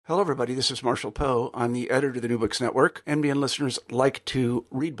Hello, everybody. This is Marshall Poe. I'm the editor of the New Books Network. NBN listeners like to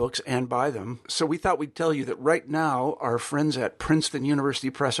read books and buy them. So we thought we'd tell you that right now, our friends at Princeton University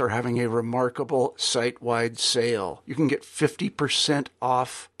Press are having a remarkable site-wide sale. You can get 50%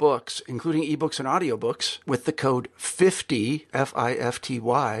 off books, including ebooks and audiobooks, with the code 50,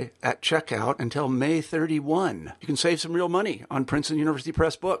 F-I-F-T-Y, at checkout until May 31. You can save some real money on Princeton University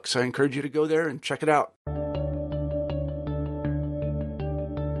Press books. I encourage you to go there and check it out.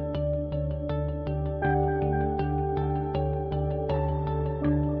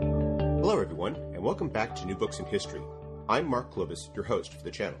 Hello, everyone, and welcome back to New Books in History. I'm Mark Clovis, your host for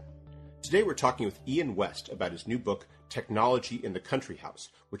the channel. Today we're talking with Ian West about his new book, Technology in the Country House,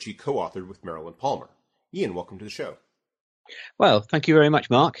 which he co-authored with Marilyn Palmer. Ian, welcome to the show. Well, thank you very much,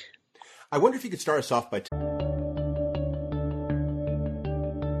 Mark. I wonder if you could start us off by...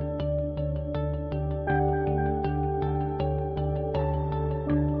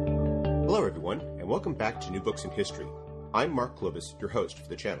 Hello, everyone, and welcome back to New Books in History. I'm Mark Clovis, your host for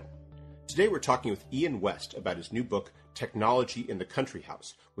the channel. Today we're talking with Ian West about his new book, Technology in the Country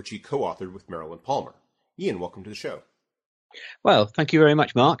House, which he co-authored with Marilyn Palmer. Ian, welcome to the show. Well, thank you very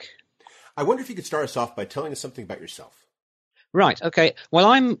much, Mark. I wonder if you could start us off by telling us something about yourself. Right, okay.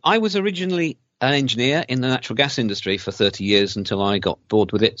 Well, I was originally an engineer in the natural gas industry for 30 years until I got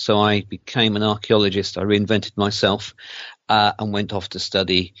bored with it. So I became an archaeologist. I reinvented myself and went off to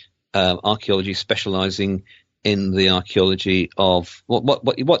study archaeology, specializing in the archaeology of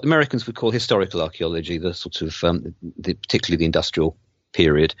what Americans would call historical archaeology, the sort of particularly the industrial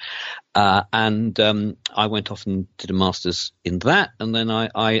period. And I went off and did a master's in that, and then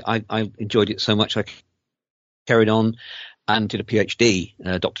I enjoyed it so much I carried on and did a PhD,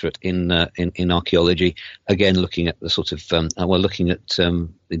 doctorate in archaeology, again looking at the sort of looking at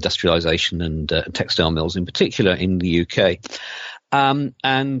industrialization and textile mills in particular in the UK.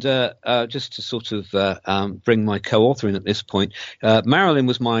 Just to sort of bring my co-author in at this point, Marilyn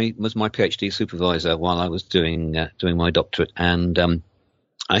was my PhD supervisor while I was doing my doctorate, and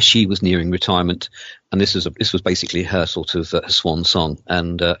she was nearing retirement, and this was basically her sort of swan song,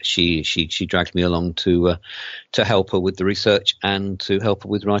 and she dragged me along to help her with the research and to help her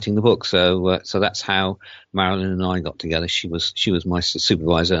with writing the book. So that's how Marilyn and I got together. She was my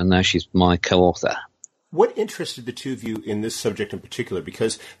supervisor, and now she's my co-author. What interested the two of you in this subject in particular?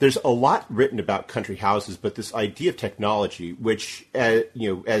 Because there's a lot written about country houses, but this idea of technology, which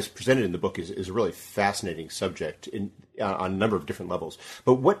as presented in the book, is a really fascinating subject on a number of different levels.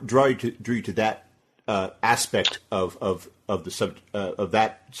 But what drew you to that aspect of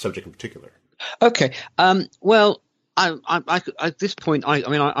that subject in particular? Okay. Well, I at this point,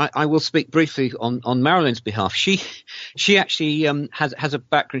 I will speak briefly on Marilyn's behalf. She actually has a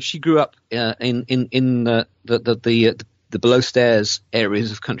background. She grew up in the below stairs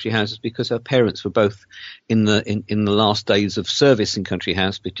areas of country houses because her parents were both in the last days of service in country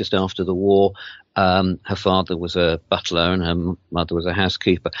house. But just after the war, her father was a butler and her mother was a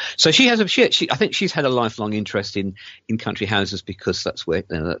housekeeper. So I think she's had a lifelong interest in country houses because that's where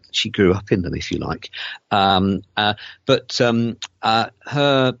she grew up in them, if you like. But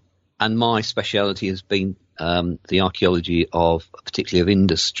her and my speciality has been the archaeology particularly of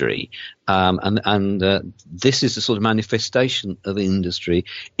industry, and this is the sort of manifestation of industry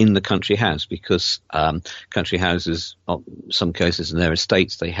in the country house, because country houses, in some cases in their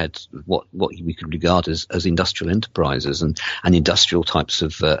estates, they had what we could regard as industrial enterprises and industrial types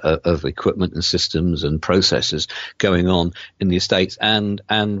of equipment and systems and processes going on in the estates, and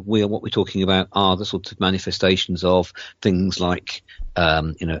what we're talking about are the sorts of manifestations of things like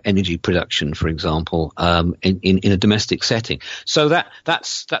energy production, for example, in a domestic setting. So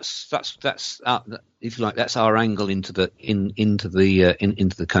that's if you like, that's our angle into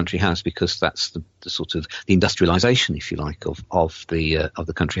the country house, because that's the sort of the industrialization, if you like, of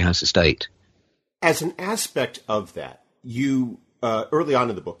the country house estate. As an aspect of that, you early on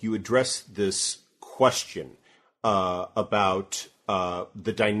in the book you address this question about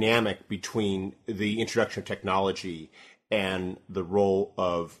the dynamic between the introduction of technology and the role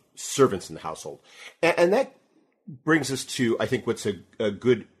of servants in the household. And that brings us to, I think, what's a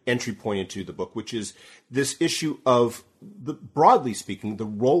good entry point into the book, which is this issue of, broadly speaking, the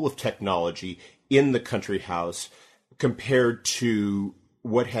role of technology in the country house compared to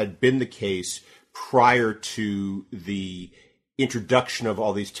what had been the case prior to the introduction of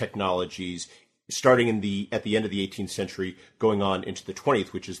all these technologies, starting at the end of the 18th century, going on into the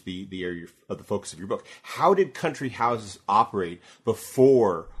 20th, which is the area of the focus of your book. How did country houses operate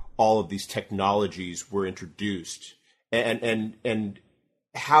before all of these technologies were introduced? And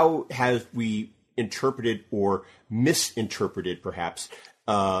how have we interpreted or misinterpreted, perhaps,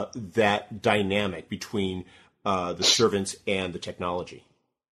 that dynamic between the servants and the technology?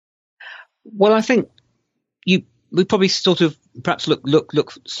 Well, I think we probably sort of perhaps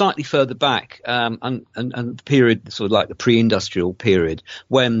look slightly further back, and the period, sort of like the pre-industrial period,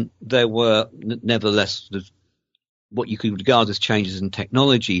 when there were nevertheless sort of what you could regard as changes in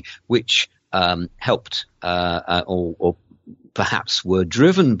technology, which helped or perhaps were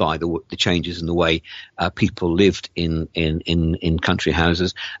driven by the changes in the way people lived in country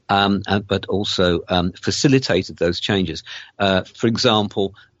houses, but also facilitated those changes. For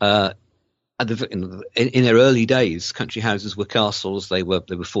example, in their early days, country houses were castles. They were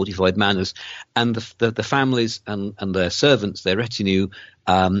fortified manors, and the families and their servants, their retinue,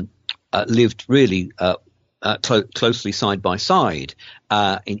 lived really closely side by side,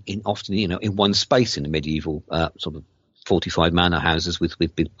 in often in one space in the medieval sort of fortified manor houses with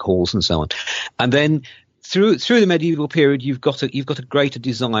big halls and so on. And then through the medieval period, you've got a greater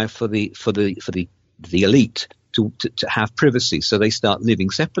desire for the elite to have privacy, so they start living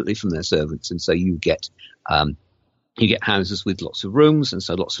separately from their servants, and so you get houses with lots of rooms, and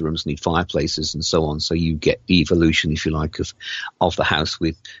so lots of rooms need fireplaces and so on. So you get the evolution, if you like, of the house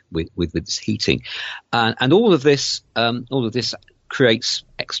with this heating, and all of this creates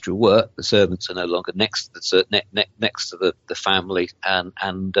extra work. The servants are no longer next to the family,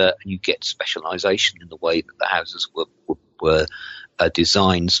 and you get specialisation in the way that the houses were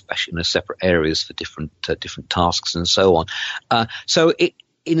designed, especially in separate areas for different tasks and so on. So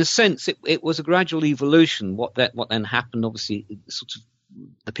in a sense, it was a gradual evolution. What then happened, obviously, sort of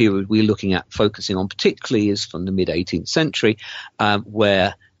the period we're looking at, focusing on particularly, is from the mid 18th century,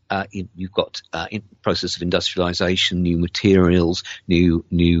 where you've got in process of industrialization, new materials, new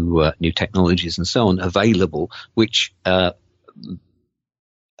technologies, and so on available, which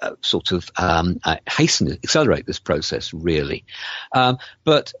sort of accelerate this process, really.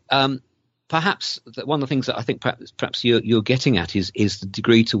 But perhaps one of the things that I think perhaps you're getting at is the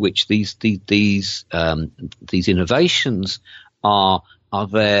degree to which these innovations are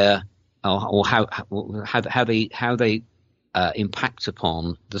there, or how they impact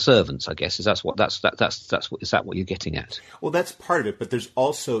upon the servants. I guess is that what you're getting at? Well, that's part of it, but there's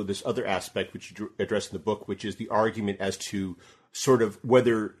also this other aspect which you address in the book, which is the argument as to sort of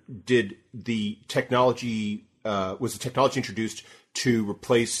whether did the technology was the technology introduced to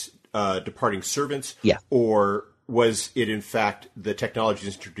replace departing servants, or was it in fact the technology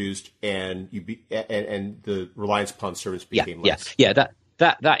is introduced and the reliance upon servants became less?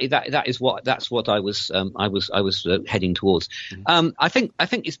 That's what I was heading towards. Mm-hmm. I think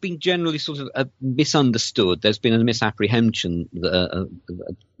it's been generally sort of misunderstood. There's been a misapprehension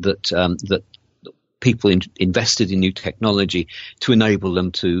that people invested in new technology to enable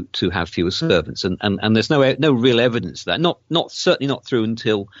them to have fewer servants, and there's no real evidence of that. Certainly not through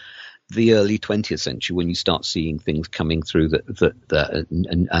until the early 20th century, when you start seeing things coming through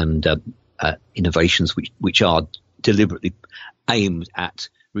innovations which are deliberately aimed at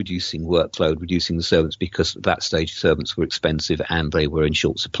reducing workload, reducing the servants, because at that stage servants were expensive and they were in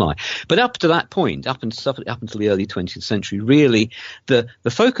short supply. But up to that point, up until the early 20th century, really the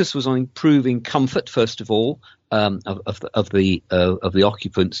focus was on improving comfort, first of all, of the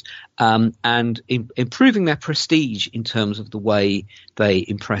occupants, and improving their prestige in terms of the way they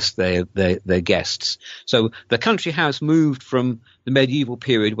impressed their guests. So the country house moved from the medieval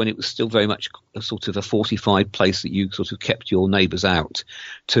period, when it was still very much a sort of a fortified place that you sort of kept your neighbours out,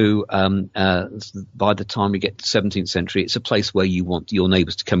 to by the time we get to the 17th century, it's a place where you want your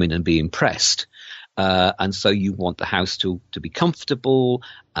neighbours to come in and be impressed. And so you want the house to be comfortable,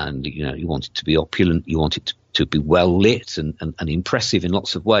 and you want it to be opulent, you want it to be well lit and impressive in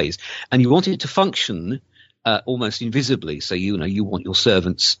lots of ways, and you want it to function almost invisibly. So you want your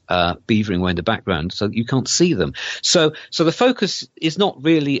servants beavering away in the background so you can't see them. So the focus is not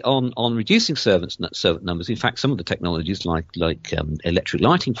really on reducing servant numbers. In fact, some of the technologies like electric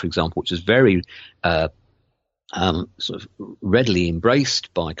lighting, for example, which is very sort of readily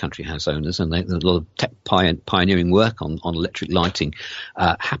embraced by country house owners, and there's a lot of tech pioneering work on electric lighting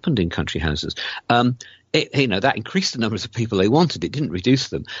happened in country houses. That increased the numbers of people they wanted. It didn't reduce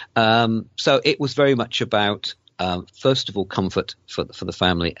them. So it was very much about first of all comfort for the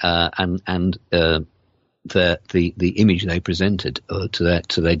family, and the image they presented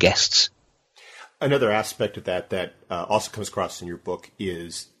to their guests. Another aspect of that also comes across in your book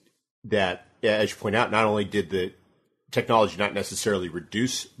is that, as you point out, not only did the technology not necessarily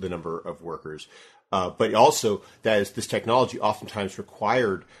reduce the number of workers, but also that this technology oftentimes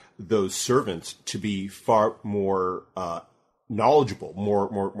required those servants to be far more knowledgeable,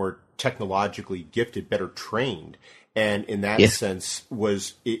 more technologically gifted, better trained. and in that sense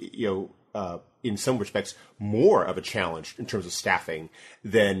was, in some respects, more of a challenge in terms of staffing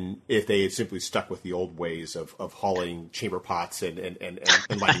than if they had simply stuck with the old ways of hauling chamber pots and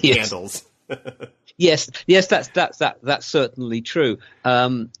lighting candles. Yes, that's certainly true.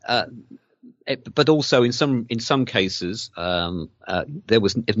 But also in some cases, there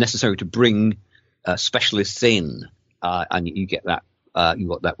was, if necessary, to bring specialists in, and you get that. You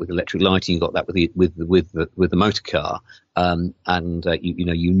got that with electric lighting. You got that with the motor car,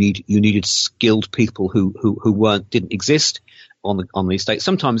 you needed skilled people who didn't exist on the estate.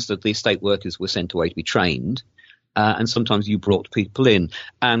 Sometimes the estate workers were sent away to be trained, and sometimes you brought people in,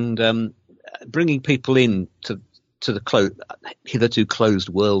 and bringing people in to the hitherto closed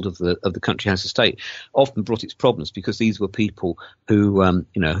world of the country house estate often brought its problems, because these were people who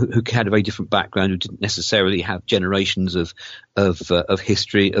had a very different background, who didn't necessarily have generations of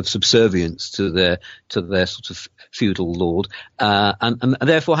history of subservience to their sort of feudal lord, and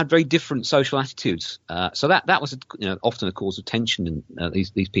therefore had very different social attitudes. So that was often a cause of tension, and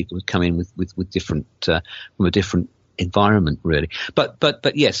these people would come in with different from a different environment, really.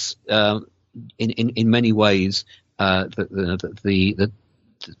 But yes, in many ways. The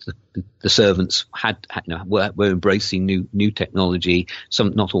servants were embracing new technology,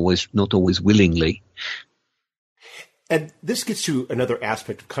 some not always willingly. And this gets to another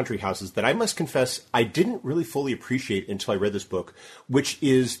aspect of country houses that I must confess I didn't really fully appreciate until I read this book, which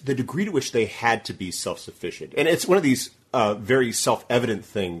is the degree to which they had to be self-sufficient. And it's one of these very self-evident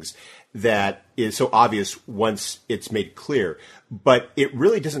things that is so obvious once it's made clear, but it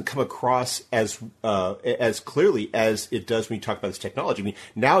really doesn't come across as clearly as it does when you talk about this technology. I mean,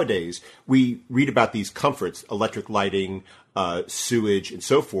 nowadays we read about these comforts, electric lighting, sewage, and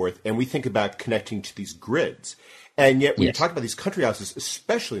so forth, and we think about connecting to these grids. And yet when you talk about these country houses,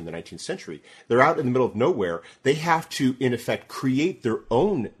 especially in the 19th century, they're out in the middle of nowhere. They have to, in effect, create their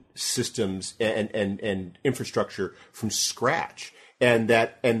own systems and infrastructure from scratch. And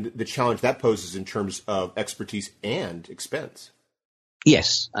the challenge that poses in terms of expertise and expense.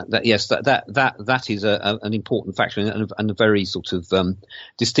 Yes, that is an important factor, and a very sort of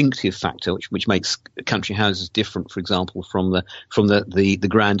distinctive factor, which makes country houses different, for example, from the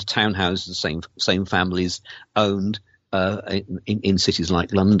grand townhouses the same families owned in cities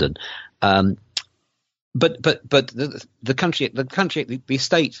like London. But the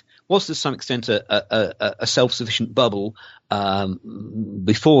estate was to some extent a self-sufficient bubble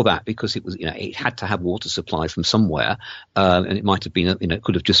before that, because it was it had to have water supply from somewhere, and it might have been it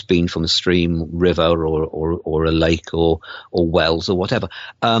could have just been from a stream, river, or a lake, or wells, or whatever.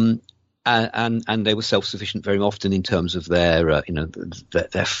 And they were self-sufficient very often in terms of their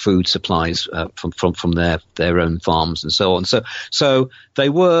their food supplies from their own farms and so on. So they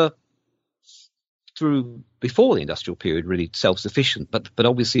were, through before the industrial period, really self-sufficient, but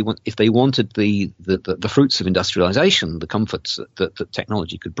obviously if they wanted the fruits of industrialization, the comforts that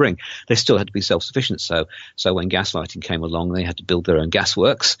technology could bring, they still had to be self-sufficient. So when gas lighting came along, they had to build their own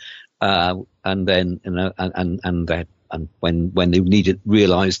gasworks, and then when they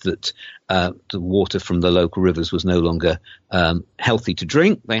realized that the water from the local rivers was no longer healthy to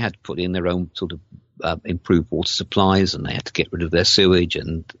drink, they had to put in their own sort of improved water supplies, and they had to get rid of their sewage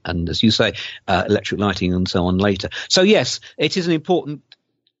and as you say, electric lighting and so on later. So yes, it is an important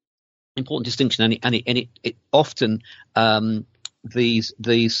distinction, and it often these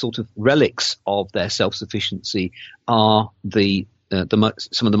sort of relics of their self-sufficiency are some of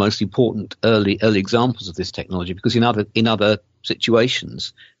the most important early examples of this technology, because in other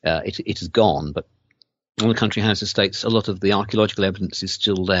situations it has gone, but on the country house estates, a lot of the archaeological evidence is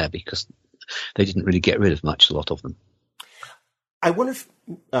still there because they didn't really get rid of a lot of them. I wonder if,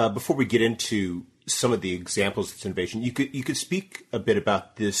 before we get into some of the examples of this innovation, you could speak a bit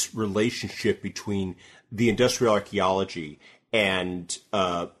about this relationship between the industrial archaeology and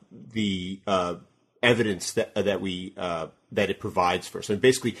the evidence that it provides for us. And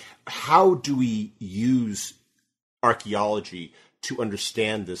basically, how do we use archaeology to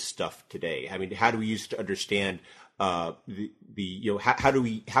understand this stuff today? I mean, how do we use it to understand how can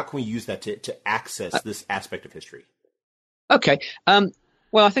we use that to access this aspect of history? Okay.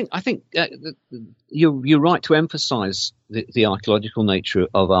 Well, I think you're right to emphasise the archaeological nature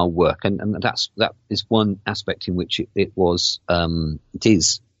of our work, and that is one aspect in which it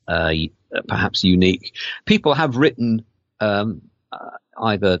is perhaps unique. People have written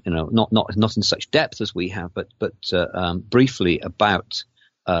either not in such depth as we have, but briefly about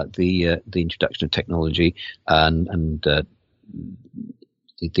the introduction of technology and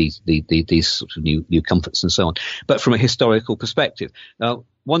these sort of new comforts and so on. But from a historical perspective, now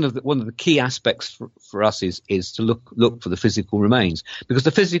one of the key aspects for us is to look for the physical remains, because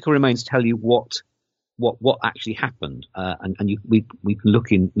the physical remains tell you what actually happened, and we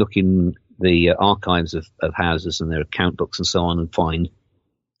can look in the archives of houses and their account books and so on and find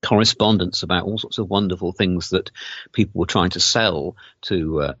correspondence about all sorts of wonderful things that people were trying to sell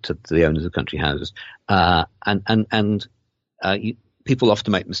to the owners of country houses, people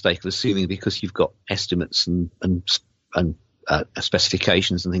often make the mistake of assuming because you've got estimates and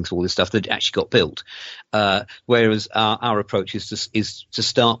specifications and things for all this stuff that it actually got built. Whereas our approach is to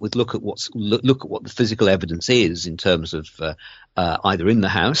start with look at what the physical evidence is in terms of either in the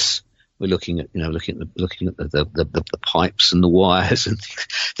house. We're looking at the pipes and the wires and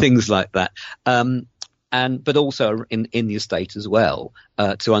things like that. But also in the estate as well,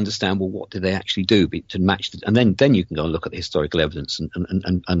 to understand, well, what did they actually do to match and then you can go and look at the historical evidence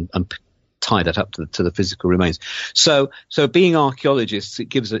and tie that up to the physical remains. So being archaeologists, it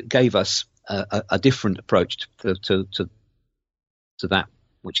gave us a different approach to that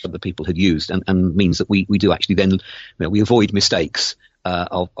which other people had used, and means that we do actually then, we avoid mistakes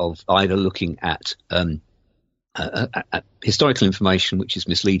of either looking at historical information which is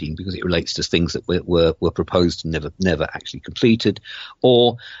misleading because it relates to things that were proposed and never actually completed,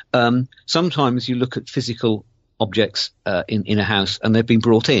 or sometimes you look at physical objects in a house and they've been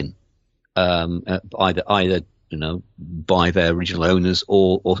brought in either by their original owners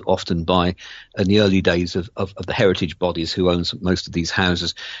or often by in the early days of the heritage bodies who own most of these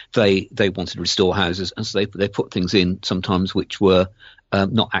houses. They wanted to restore houses, and so they put things in sometimes which were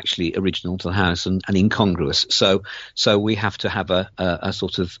not actually original to the house and incongruous. So we have to have a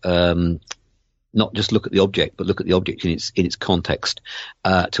sort of not just look at the object, but look at the object in its context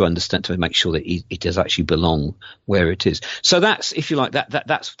to understand, to make sure that it does actually belong where it is. So that's, if you like,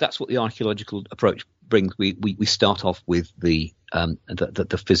 that's what the archaeological approach brings. We start off with the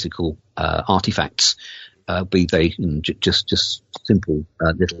physical artifacts, be they just simple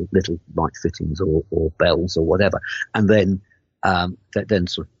little light fittings or bells or whatever, and then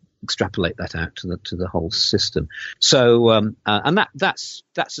sort of extrapolate that out to the whole system. So and that's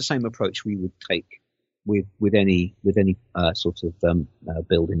the same approach we would take with any sort of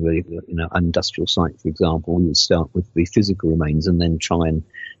building, really, an industrial site, for example. We would start with the physical remains and then try and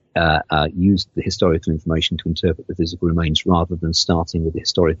use the historical information to interpret the physical remains rather than starting with the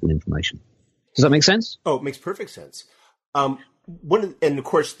historical information. Does that make sense? Oh, it makes perfect sense. And of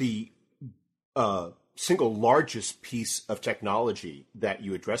course, the single largest piece of technology that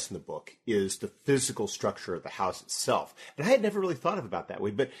you address in the book is the physical structure of the house itself. And I had never really thought of it about that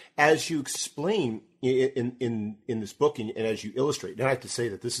way, but as you explain in this book and as you illustrate, and I have to say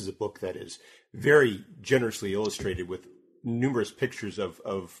that this is a book that is very generously illustrated with numerous pictures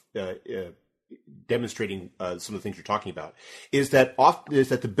of demonstrating some of the things you're talking about, is that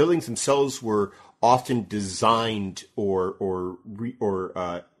the buildings themselves were often designed or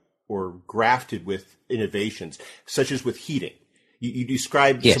grafted with innovations, such as with heating. You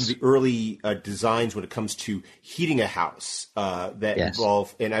described some of the early designs when it comes to heating a house that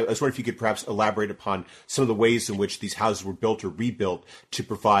involve, and I was wondering if you could perhaps elaborate upon some of the ways in which these houses were built or rebuilt to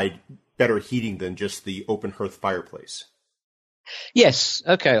provide better heating than just the open hearth fireplace. Yes.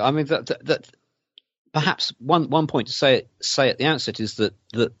 Okay. I mean, that perhaps one point to say at the outset is that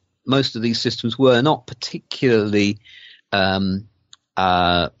most of these systems were not particularly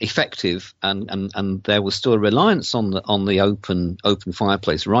effective, and there was still a reliance on the open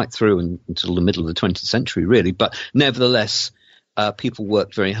fireplace right through until the middle of the 20th century, really. But nevertheless, people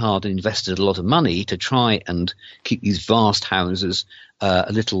worked very hard and invested a lot of money to try and keep these vast houses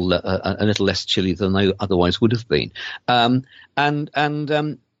a little less chilly than they otherwise would have been.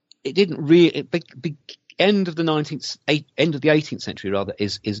 It didn't really. End of the 18th century rather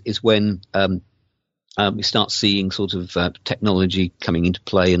is when we start seeing sort of technology coming into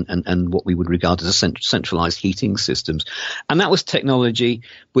play and what we would regard as centralized heating systems. And that was technology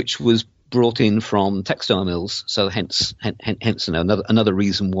which was brought in from textile mills. So hence another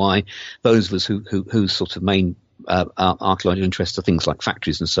reason why those of us whose sort of main archaeological interest are things like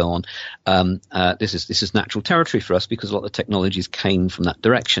factories and so on. This is natural territory for us because a lot of the technologies came from that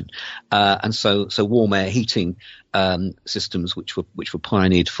direction. And so warm air heating systems which were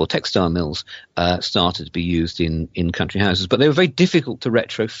pioneered for textile mills started to be used in country houses, but they were very difficult to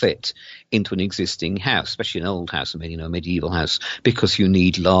retrofit into an existing house, especially an old house, a medieval house, because you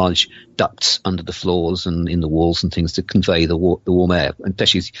need large ducts under the floors and in the walls and things to convey the warm air. And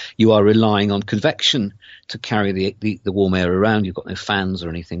especially you are relying on convection to carry the warm air around. You've got no fans or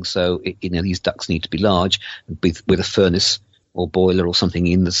anything, so these ducts need to be large with a furnace or boiler or something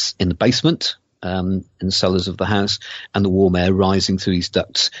in the basement, in the cellars of the house, and the warm air rising through these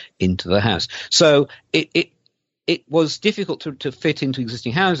ducts into the house. So it was difficult to fit into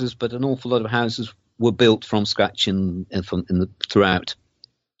existing houses, but an awful lot of houses were built from scratch throughout,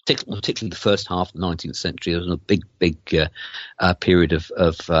 particularly the first half of the 19th century. There was a big period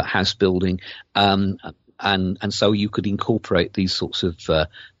of house building, and so you could incorporate these sorts of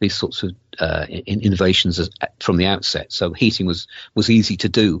innovations from the outset. So heating was easy to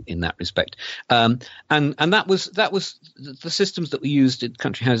do in that respect, and that was the systems that we used in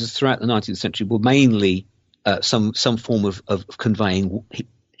country houses throughout the 19th century were mainly some form of conveying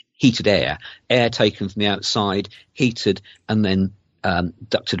heated air taken from the outside, heated, and then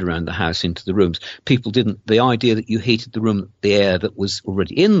ducted around the house into the rooms. The idea that you heated the air that was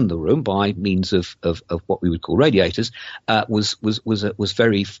already in the room by means of what we would call radiators, was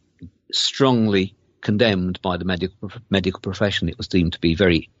very strongly condemned by the medical profession. It was deemed to be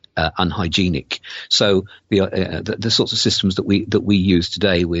very unhygienic. So the sorts of systems that we use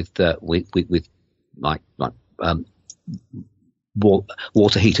today with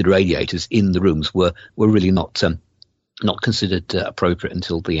water heated radiators in the rooms were really not considered appropriate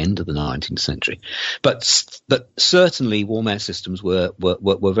until the end of the 19th century, but certainly warm air systems were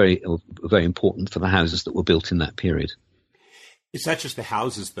very important for the houses that were built in that period. It's not just the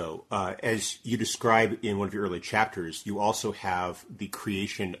houses, though. As you describe in one of your early chapters, you also have the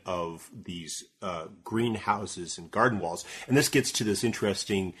creation of these greenhouses and garden walls, and this gets to this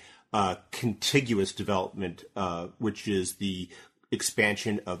interesting contiguous development, which is the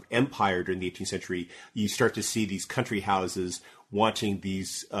expansion of empire during the 18th century. You start to see these country houses wanting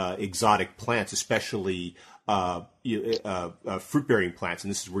these exotic plants, especially fruit-bearing plants,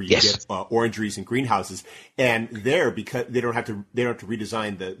 and this is where you get orangeries and greenhouses. And there, because they don't have to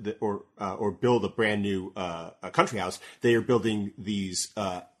redesign or build a brand new country house, they are building these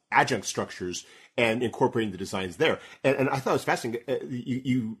adjunct structures and incorporating the designs there. And I thought it was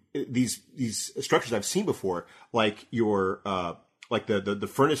fascinating. These structures I've seen before, like the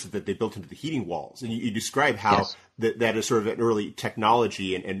furnace that they built into the heating walls. And you describe how that is sort of an early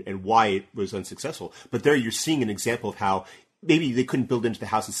technology and why it was unsuccessful. But there you're seeing an example of how maybe they couldn't build into the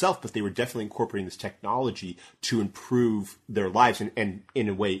house itself, but they were definitely incorporating this technology to improve their lives and in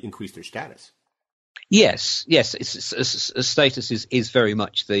a way, increase their status. Yes. Status is very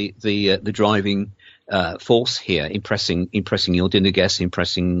much the driving force here, impressing your dinner guests,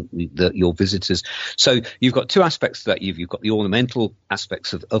 impressing your visitors. So you've got two aspects to that. You've got the ornamental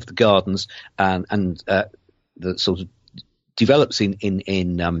aspects of the gardens, and the sort of develops in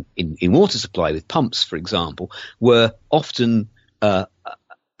water supply with pumps, for example, were often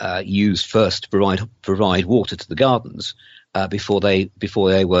used first to provide water to the gardens. Before they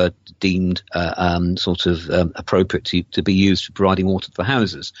were deemed appropriate to be used for providing water to the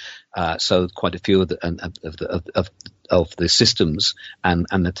houses. So quite a few of the systems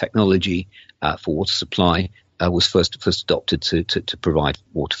and the technology for water supply was first adopted to provide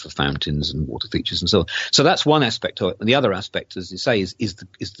water for fountains and water features and so on. So that's one aspect of it. And the other aspect, as you say, is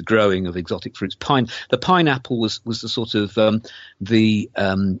the growing of exotic fruits. The pineapple was the sort of the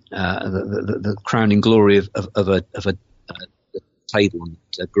crowning glory of a table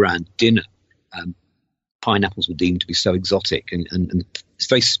at a grand dinner. Pineapples were deemed to be so exotic, and it's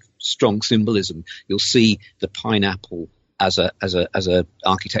very strong symbolism. You'll see the pineapple as a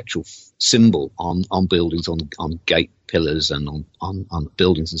architectural symbol on buildings, on gate pillars, and on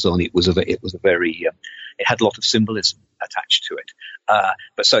buildings and so on. It had a lot of symbolism attached to it.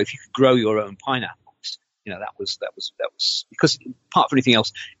 But so if you could grow your own pineapples, that was because apart from anything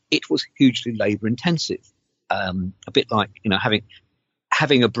else, it was hugely labour intensive. A bit like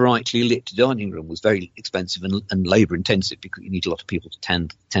having a brightly lit dining room was very expensive and labour intensive because you need a lot of people to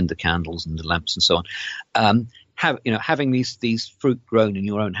tend the candles and the lamps and so on. Having these fruit grown in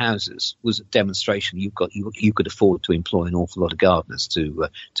your own houses was a demonstration you could afford to employ an awful lot of gardeners to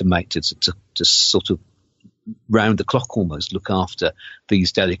sort of round the clock almost look after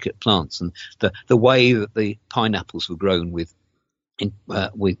these delicate plants. And the way that the pineapples were grown in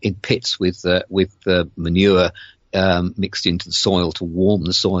pits with manure mixed into the soil to warm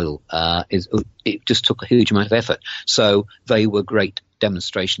the soil, it just took a huge amount of effort. So they were great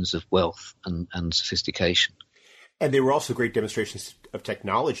demonstrations of wealth and sophistication. And they were also great demonstrations of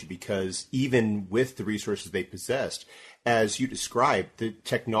technology because even with the resources they possessed, as you described, the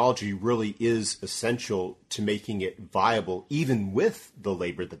technology really is essential to making it viable, even with the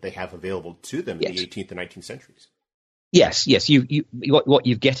labor that they have available to them in the 18th and 19th centuries. Yes. What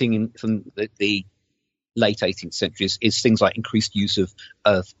you're getting from the late 18th century is things like increased use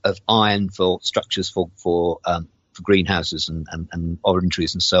of iron for structures for greenhouses and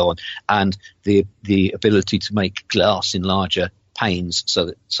orangeries and so on, and the ability to make glass in larger panes,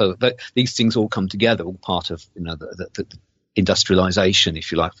 so that these things all come together, all part of the industrialization,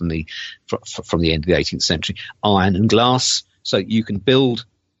 if you like, from the end of the 18th century. Iron and glass, so you can build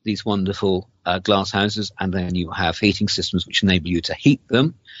these wonderful glass houses, and then you have heating systems which enable you to heat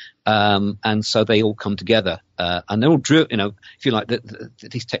them, and so they all come together, and they're all driven. If you like,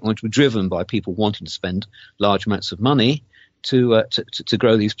 these technologies were driven by people wanting to spend large amounts of money to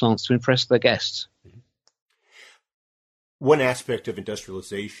grow these plants to impress their guests. One aspect of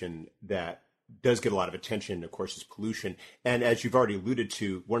industrialization that does get a lot of attention, of course, is pollution. And as you've already alluded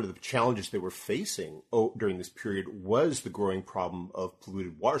to, one of the challenges they were facing during this period was the growing problem of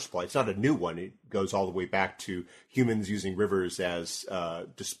polluted water supply. It's not a new one. It goes all the way back to humans using rivers as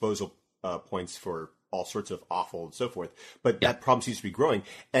disposal points for all sorts of offal and so forth. But that problem seems to be growing.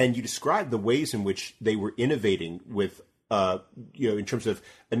 And you described the ways in which they were innovating with in terms of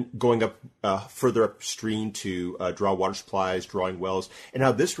going up further upstream to draw water supplies, drawing wells, and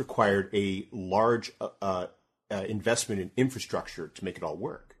how this required a large investment in infrastructure to make it all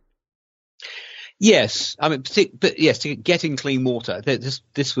work. Yes, I mean, but yes, getting clean water.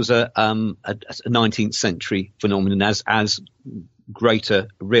 This was a 19th century phenomenon, as greater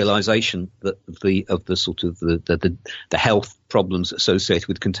realization that of the health problems associated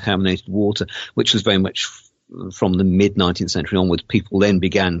with contaminated water, which was very much from the mid 19th century onwards. People then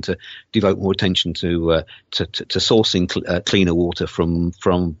began to devote more attention to sourcing cleaner water from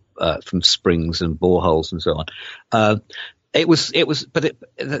springs and boreholes and so on. But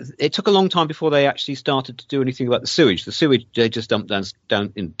it took a long time before they actually started to do anything about the sewage. The sewage they just dumped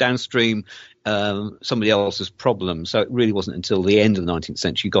downstream, somebody else's problem. So it really wasn't until the end of the 19th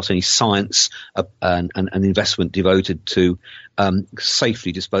century you got any science and investment devoted to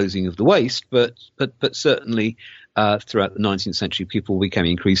safely disposing of the waste. But certainly throughout the 19th century, people became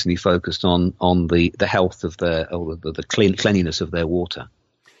increasingly focused on the health of the cleanliness of their water.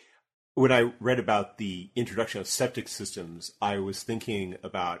 When I read about the introduction of septic systems, I was thinking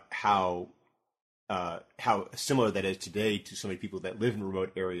about how similar that is today to so many people that live in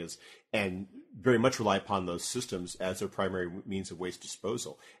remote areas and very much rely upon those systems as their primary means of waste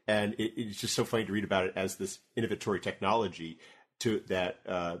disposal. And it's just so funny to read about it as this innovatory technology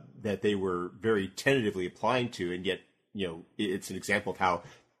that they were very tentatively applying to, and yet it's an example of how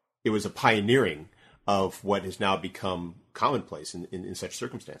it was a pioneering of what has now become commonplace in such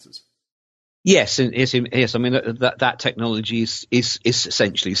circumstances. Yes, yes. I mean that technology is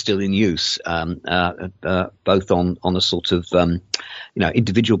essentially still in use, both on a sort of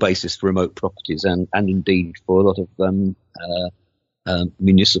individual basis for remote properties, and indeed for a lot of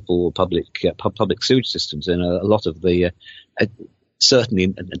municipal or public sewage systems. And a lot of the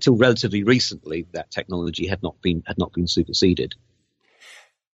certainly until relatively recently, that technology had not been superseded.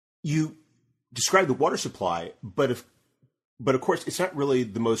 You described the water supply, but of course it's not really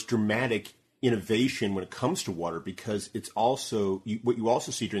the most dramatic innovation when it comes to water, because it's also what you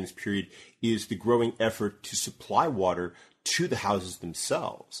also see during this period is the growing effort to supply water to the houses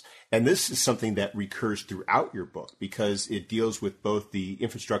themselves. And this is something that recurs throughout your book, because it deals with both the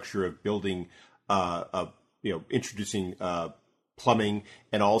infrastructure of building, introducing plumbing,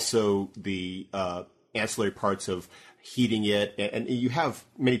 and also the ancillary parts of heating it. And you have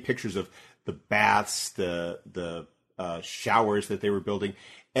many pictures of the baths, the showers that they were building.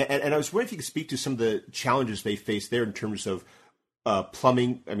 And I was wondering if you could speak to some of the challenges they faced there in terms of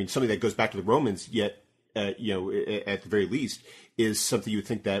plumbing. I mean, something that goes back to the Romans, yet, at the very least, is something you would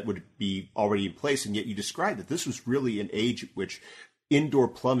think that would be already in place. And yet you described that this was really an age at which indoor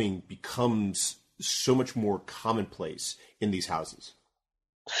plumbing becomes so much more commonplace in these houses.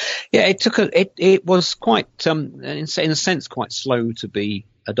 Yeah, it was quite, in a sense, quite slow to be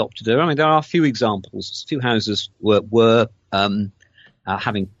adopted. I mean, there are a few examples. A few houses were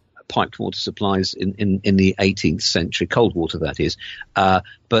having piped water supplies in the 18th century, cold water that is,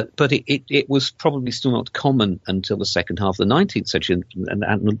 but it was probably still not common until the second half of the 19th century,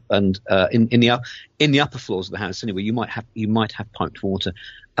 and in the upper floors of the house anyway, you might have piped water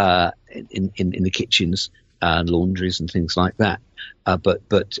in the kitchens and laundries and things like that, but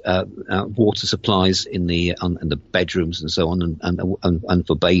water supplies in the bedrooms and so on, and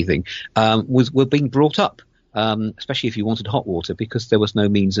for bathing were being brought up. Especially if you wanted hot water, because there was no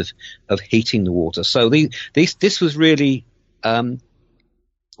means of heating the water. So this was really towards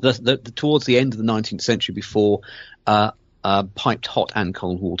the end of the 19th century, before piped hot and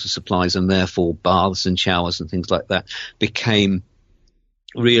cold water supplies, and therefore baths and showers and things like that, became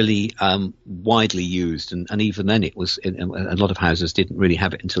really widely used, and even then it was a lot of houses didn't really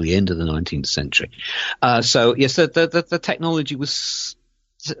have it until the end of the 19th century. So yes, the technology was,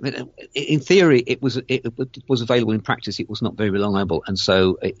 in theory, it was available. In practice, it was not very reliable, and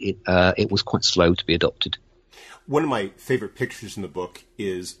so it was quite slow to be adopted. One of my favorite pictures in the book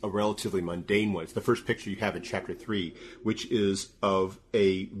is a relatively mundane one. It's the first picture you have in chapter 3, which is of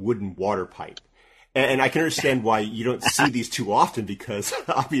a wooden water pipe. And I can understand why you don't see these too often, because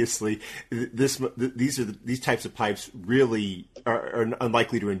obviously these types of pipes really are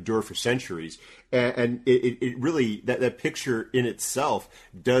unlikely to endure for centuries. And it really, that picture in itself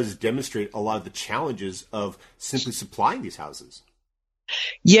does demonstrate a lot of the challenges of simply supplying these houses.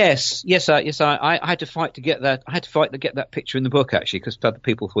 Yes. I had to fight to get that. I had to fight to get that picture in the book, actually, because other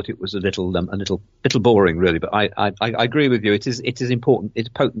people thought it was a little boring, really. But I agree with you. It is important. It's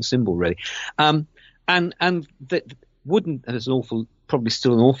a potent symbol, really. And the wooden, there's probably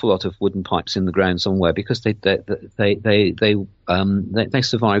still an awful lot of wooden pipes in the ground somewhere, because they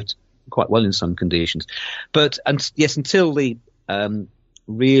survived quite well in some conditions. But until the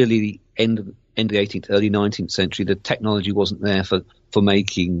really end of the 18th, early 19th century, the technology wasn't there for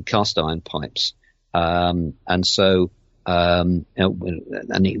making cast iron pipes, and so it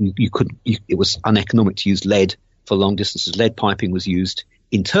was uneconomic to use lead for long distances. Lead piping was used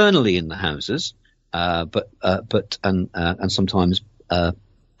internally in the houses. But sometimes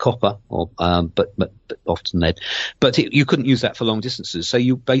copper, but often lead. But you couldn't use that for long distances. So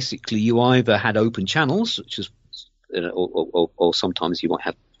you either had open channels, which is, or sometimes you might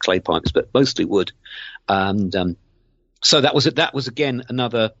have clay pipes, but mostly wood. And so that was again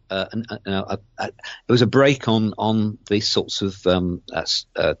another. It was a break on these sorts of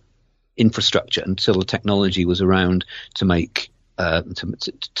infrastructure until the technology was around to make.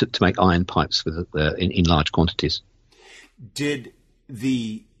 To make iron pipes in large quantities. Did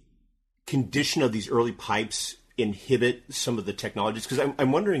the condition of these early pipes inhibit some of the technologies? Because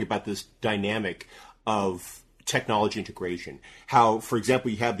I'm wondering about this dynamic of technology integration. How, for example,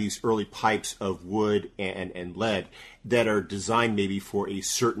 you have these early pipes of wood and lead that are designed maybe for a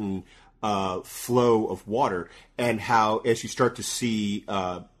certain flow of water, and how, as you start to see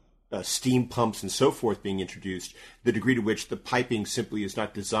steam pumps and so forth being introduced, the degree to which the piping simply is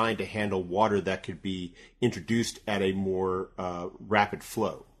not designed to handle water that could be introduced at a more rapid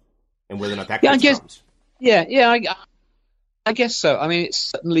flow, and whether or not that causes problems. I guess so. I mean, it's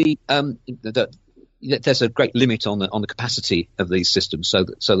certainly there's a great limit on the capacity of these systems, so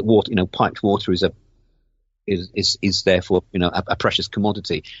that water, piped water is therefore a precious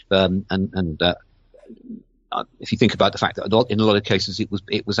commodity, if you think about the fact that in a lot of cases it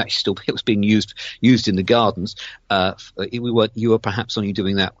was actually still being used in the gardens, you were perhaps only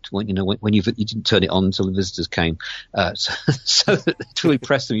doing that when you didn't turn it on until the visitors came, so to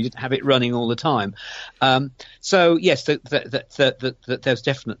impress them, you didn't have it running all the time. So yes, there's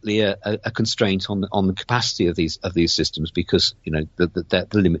definitely a constraint on the capacity of these systems, because the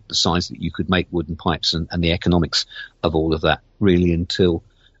limit the size that you could make wooden pipes and the economics of all of that, really, until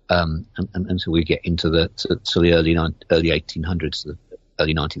we get into the early 1800s, the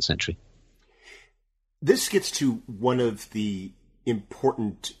early 19th century. This gets to one of the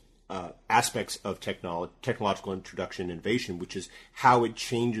important aspects of technological introduction and innovation, which is how it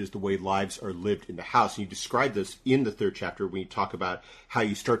changes the way lives are lived in the house. And you describe this in the 3rd chapter when you talk about how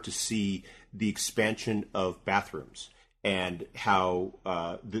you start to see the expansion of bathrooms, and how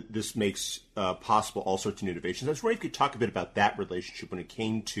this makes possible all sorts of new innovations. I was wondering if you could talk a bit about that relationship when it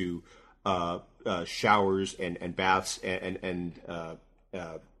came to showers and baths and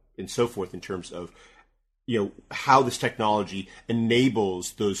so forth, in terms of how this technology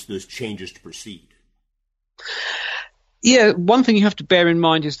enables those changes to proceed. Yeah, one thing you have to bear in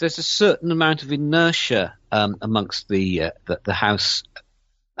mind is there's a certain amount of inertia amongst the house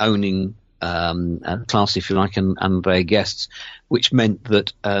owning class, if you like, and their guests, which meant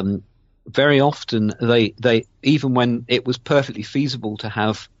that very often they even when it was perfectly feasible to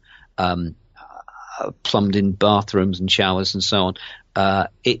have plumbed in bathrooms and showers and so on,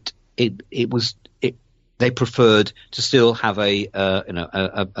 they preferred to still have a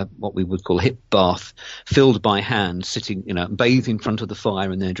what we would call a hip bath, filled by hand, sitting, bathed in front of the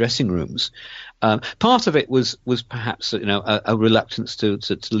fire in their dressing rooms. Part of it was perhaps a reluctance to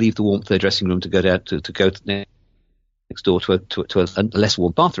leave the warmth of their dressing room to go down to go next door to a less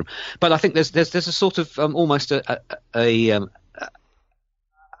warm bathroom. But I think there's a sort of almost a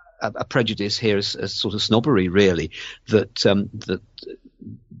prejudice here, as sort of snobbery, really, that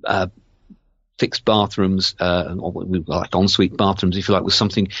fixed bathrooms, or like ensuite bathrooms, if you like, was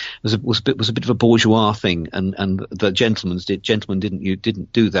something was a bit of a bourgeois thing, and the gentlemen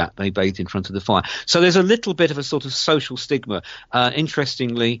didn't do that. They bathed in front of the fire. So there's a little bit of a sort of social stigma.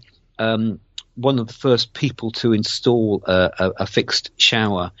 Interestingly, one of the first people to install a fixed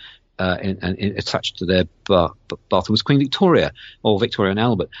shower attached to their bathroom was Queen Victoria, or Victoria and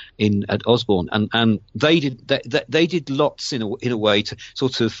Albert at Osborne, and they did lots in a way to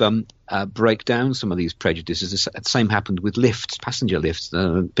sort of break down some of these prejudices. The same happened with lifts, passenger lifts.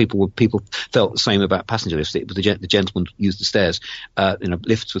 People felt the same about passenger lifts. It was the gentlemen used the stairs.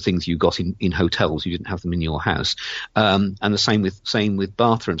 Lifts were things you got in hotels. You didn't have them in your house. And the same with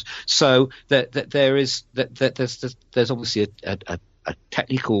bathrooms. So there's obviously a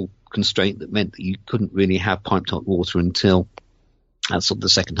technical constraint that meant that you couldn't really have piped hot water until sort of the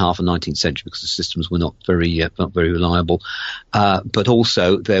second half of the 19th century, because the systems were not very reliable. But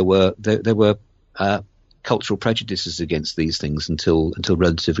also there were cultural prejudices against these things until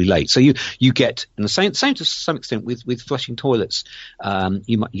relatively late. So you get, and the same to some extent with flushing toilets.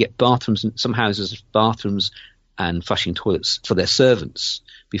 You get bathrooms in some houses, bathrooms and flushing toilets for their servants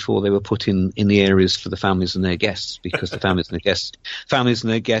before they were put in the areas for the families and their guests, because the families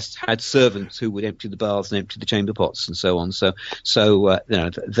and their guests had servants who would empty the baths and empty the chamber pots and so on. So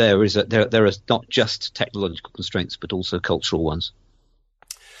there are not just technological constraints but also cultural ones.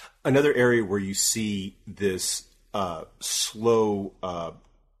 Another area where you see this slow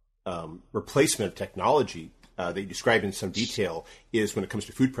replacement of technology that you describe in some detail is when it comes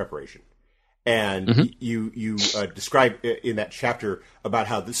to food preparation. And you describe in that chapter about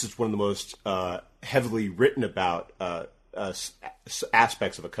how this is one of the most heavily written about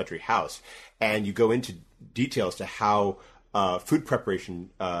aspects of a country house. And you go into details to how food preparation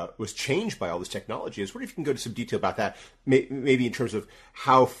was changed by all this technology. I was wondering if you can go into some detail about that, maybe in terms of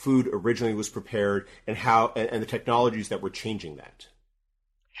how food originally was prepared and how and the technologies that were changing that.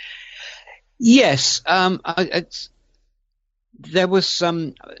 Yes, there was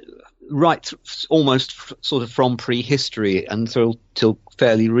some. Right, almost sort of from prehistory until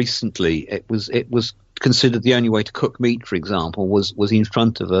fairly recently, it was considered the only way to cook meat, for example, was in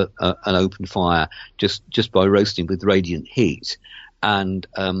front of an open fire, just by roasting with radiant heat, and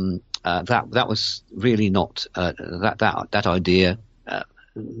that was really not that idea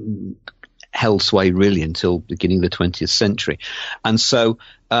held sway really until beginning of the 20th century, and so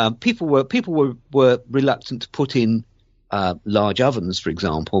people were reluctant to put in large ovens, for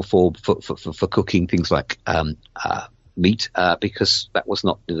example, for cooking things like meat, because that was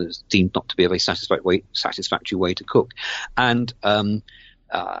deemed not to be a very satisfactory way to cook, and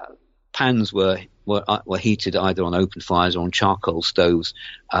pans were heated either on open fires or on charcoal stoves,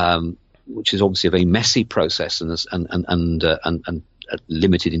 which is obviously a very messy process and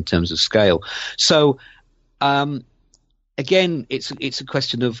limited in terms of scale. So again, it's a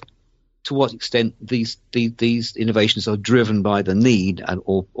question of to what extent these innovations are driven by the need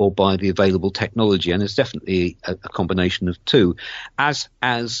or by the available technology, and it's definitely a combination of two. As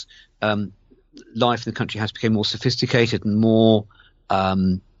life in the country has become more sophisticated and more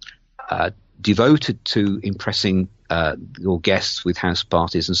devoted to impressing your guests with house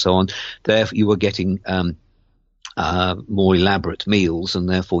parties and so on, therefore you were getting more elaborate meals, and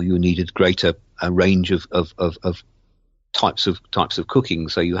therefore you needed greater range of types of cooking.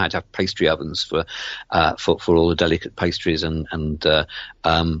 So you had to have pastry ovens for all the delicate pastries, and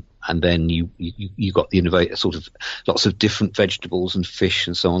then you got the sort of lots of different vegetables and fish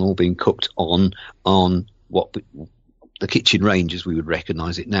and so on, all being cooked on what the kitchen range as we would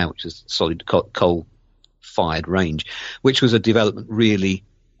recognise it now, which is solid coal fired range, which was a development really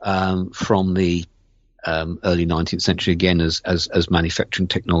from the early 19th century, again as manufacturing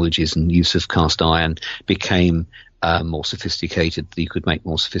technologies and use of cast iron became more sophisticated. You could make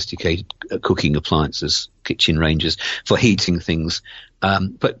more sophisticated cooking appliances, kitchen ranges for heating things,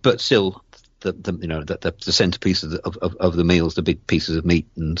 but still the centerpiece of the meals, the big pieces of meat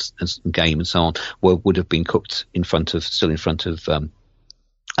and game and so on, would have been cooked in front of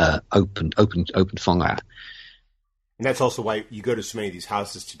open fire. And that's also why you go to so many of these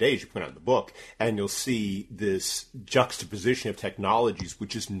houses today, as you point out in the book, and you'll see this juxtaposition of technologies,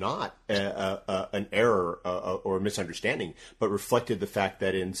 which is not an error or a misunderstanding, but reflected the fact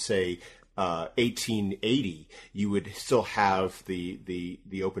that in, say, 1880, you would still have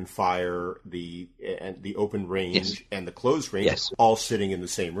the open fire, the open range, yes, and the closed range, yes, all sitting in the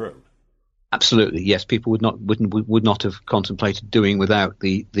same room. Absolutely, yes. People would not have contemplated doing without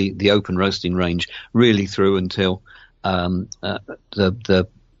the open roasting range really through until the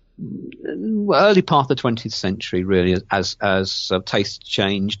early part of the 20th century, really, as tastes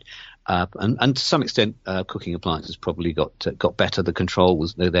changed, And to some extent, cooking appliances probably got better. The control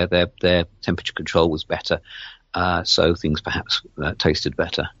was their temperature control was better, so things perhaps tasted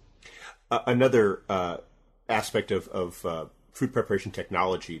better. Another aspect of food preparation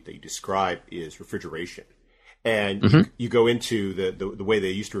technology that you describe is refrigeration. And you go into the way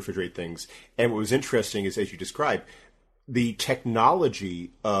they used to refrigerate things. And what was interesting is, as you described, the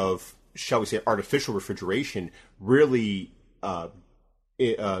technology of, shall we say, artificial refrigeration really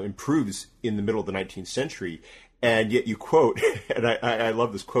improves in the middle of the 19th century. And yet you quote, and I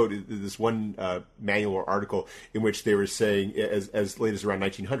love this quote, this one manual or article in which they were saying, as late as around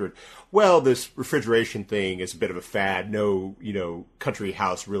 1900, well, this refrigeration thing is a bit of a fad. No, country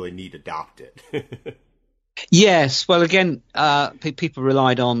house really need adopt it. Yes, well, again, people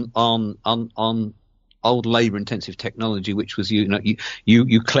relied on old labour-intensive technology, which was you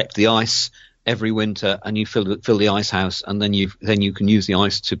collect the ice every winter and you fill the ice house, and then you can use the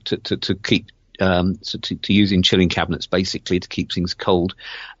ice to keep to use in chilling cabinets, basically to keep things cold.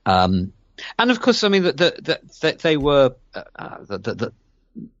 And of course, I mean that they were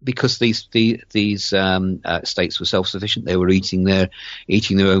because these states were self-sufficient. They were eating their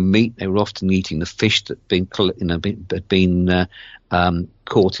own meat. They were often eating the fish that had been caught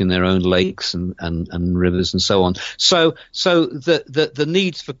in their own lakes and rivers and so on. So the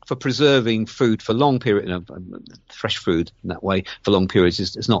need for preserving food for long periods, fresh food in that way for long periods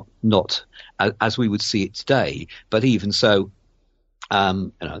is not as we would see it today. But even so,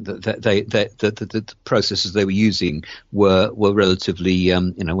 the processes they were using were relatively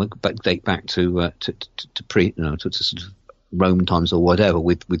date back to sort of Roman times or whatever,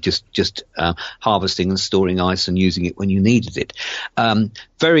 with just harvesting and storing ice and using it when you needed it.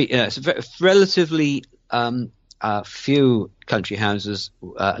 Relatively few country houses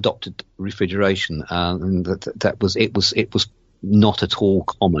adopted refrigeration, and it was not at all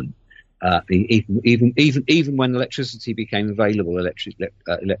common. Even when electricity became available, electrically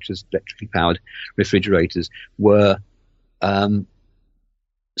powered refrigerators were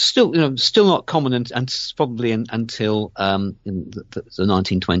still not common, and probably until in the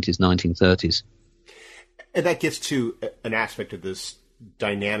 1920s, 1930s. And that gets to an aspect of this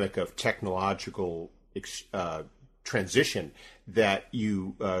dynamic of technological transition that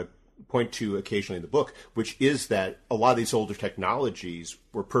you point to occasionally in the book, which is that a lot of these older technologies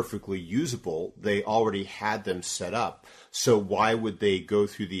were perfectly usable. They already had them set up. So why would they go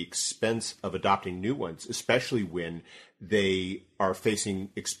through the expense of adopting new ones, especially when they are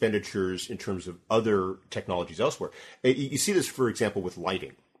facing expenditures in terms of other technologies elsewhere? You see this, for example, with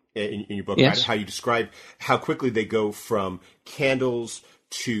lighting in your book, yes. Right? How you describe how quickly they go from candles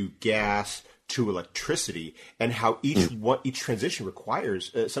to gas to electricity, and how each transition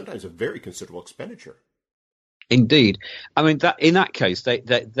requires sometimes a very considerable expenditure. Indeed, I mean that in that case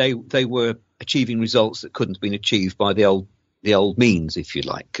they were achieving results that couldn't have been achieved by the old means, if you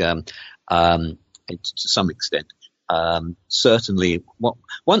like, to some extent. Certainly,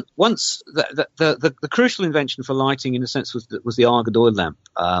 once the crucial invention for lighting, in a sense, was the Argand oil lamp,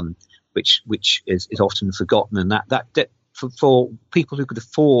 which is often forgotten, and that for people who could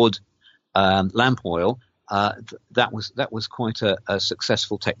afford lamp oil, that was quite a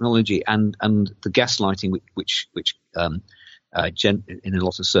successful technology, and the gas lighting which in a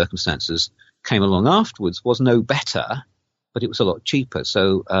lot of circumstances came along afterwards was no better, but it was a lot cheaper.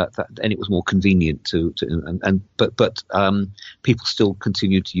 So and it was more convenient but people still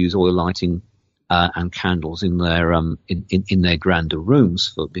continued to use oil lighting and candles in their grander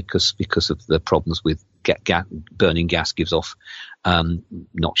rooms because of the problems with burning gas gives off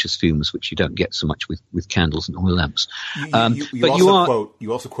noxious fumes, which you don't get so much with candles and oil lamps.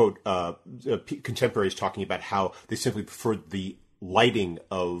 You also quote contemporaries talking about how they simply preferred the lighting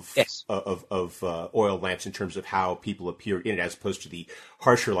of oil lamps in terms of how people appear in it, as opposed to the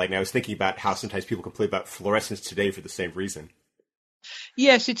harsher light. And I was thinking about how sometimes people complain about fluorescence today for the same reason.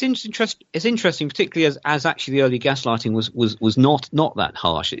 Yes, it's interesting, particularly as actually the early gas lighting was not that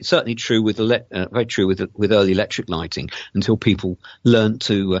harsh. It's certainly true very true with early electric lighting, until people learned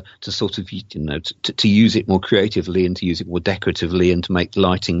to sort of to use it more creatively and to use it more decoratively and to make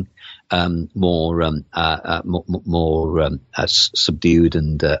lighting more subdued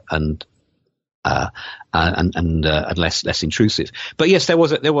and less intrusive. But yes, there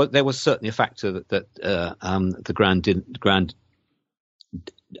was certainly a factor that the grand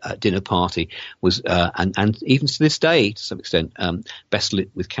dinner party was, and even to this day, to some extent, best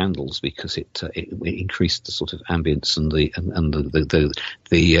lit with candles, because it increased the sort of ambience and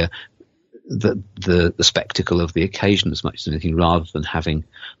the spectacle of the occasion as much as anything, rather than having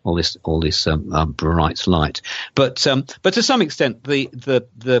all this bright light. But to some extent,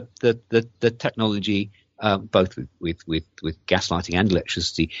 the technology, both with gas lighting and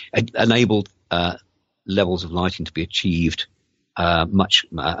electricity, enabled levels of lighting to be achieved, much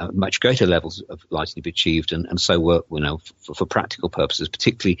greater levels of lighting to be achieved, and so were, for practical purposes,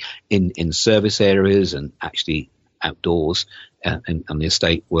 particularly in service areas and actually outdoors, and the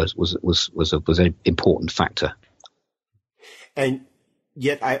estate was an important factor. And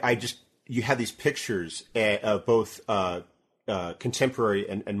yet, you had these pictures of both contemporary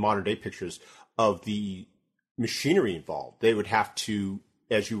and modern day pictures of the machinery involved. They would have to,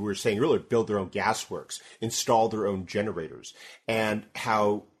 as you were saying earlier, build their own gasworks, install their own generators, and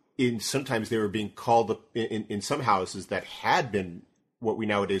how sometimes they were being called up in some houses that had been what we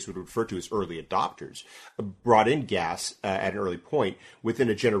nowadays would refer to as early adopters, brought in gas at an early point. Within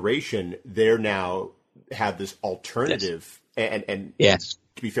a generation, they're now have this alternative, yes. and yes.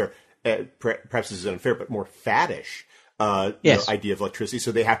 To be fair, perhaps this is unfair, but more faddish idea of electricity.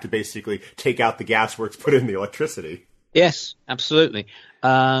 So they have to basically take out the gasworks, put in the electricity. Yes, absolutely.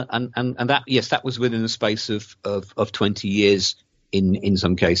 And that, yes, that was within the space of 20 years in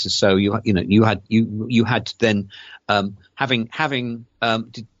some cases. So you had then, having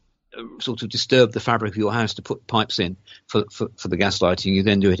sort of disturbed the fabric of your house to put pipes in for the gas lighting, you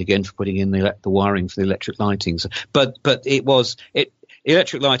then do it again for putting in the wiring for the electric lighting. So, but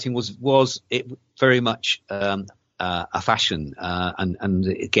electric lighting was very much a fashion, and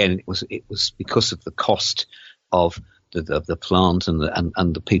again it was because of the cost of the plant and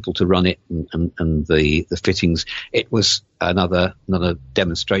the people to run it and the fittings. It was another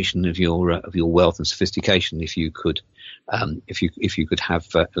demonstration of your wealth and sophistication if you could have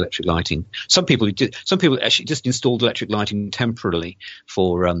electric lighting. Some people actually just installed electric lighting temporarily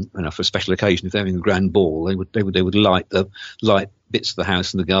for a special occasion. If they're having a grand ball, they would light bits of the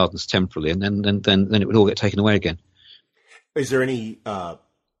house and the gardens temporarily, and then it would all get taken away again. Is there any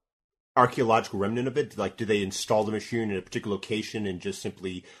archaeological remnant of it? Like, did they install the machine in a particular location and just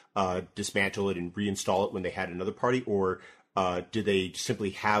simply dismantle it and reinstall it when they had another party, or did they simply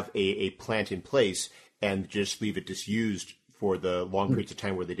have a plant in place and just leave it disused for the long periods of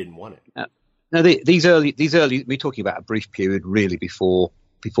time where they didn't want it? No, these early, we're talking about a brief period really before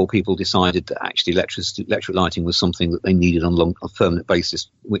people decided that actually electric lighting was something that they needed on a permanent basis,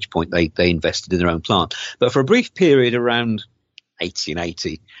 at which point they invested in their own plant. But for a brief period around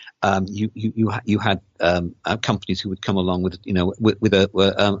 1880, you had companies who would come along with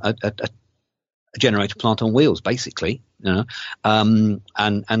a generator plant on wheels, basically, and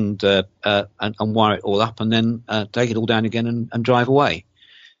wire it all up and then take it all down again and drive away.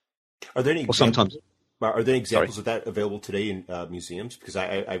 Are there any examples? Are there any examples of that available today in museums? Because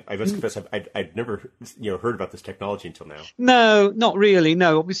I must confess, I'd never heard about this technology until now. No, not really.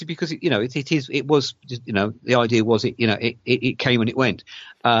 No, obviously because it was the idea was it came and it went.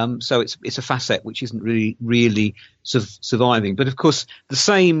 So it's a facet which isn't really surviving. But of course, the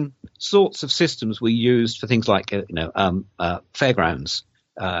same sorts of systems were used for things like fairgrounds.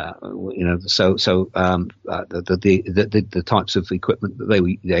 The types of equipment that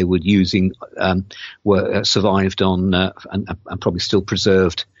they were using were survived on and probably still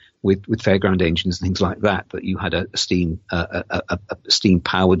preserved with fairground engines and things like that. But you had a steam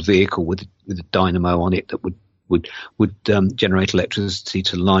powered vehicle with a dynamo on it that would generate electricity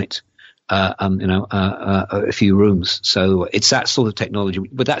to light a few rooms. So it's that sort of technology,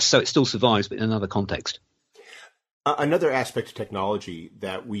 but it still survives, but in another context. Another aspect of technology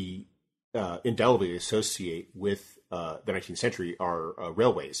that we indelibly associate with the 19th century are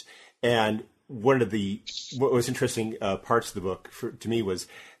railways. And one of what was interesting parts of the book to me was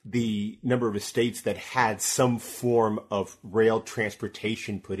the number of estates that had some form of rail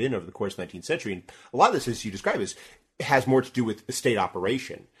transportation put in over the course of the 19th century. And a lot of this, as you describe, has more to do with estate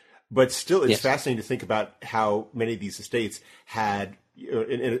operation. But still, it's fascinating to think about how many of these estates had,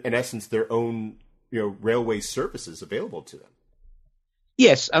 in essence, their own railway services available to them.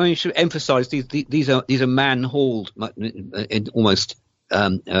 Yes, I mean, you should emphasise these are man-hauled, almost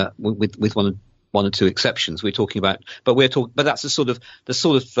with one or two exceptions. We're talking about, but that's the sort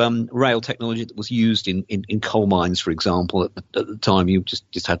of rail technology that was used in coal mines, for example. At the time, you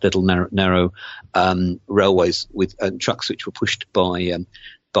just had little narrow railways with trucks which were pushed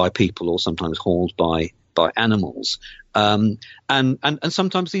by people or sometimes hauled by animals. And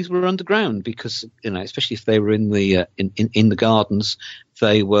sometimes these were underground because, especially if they were in the gardens,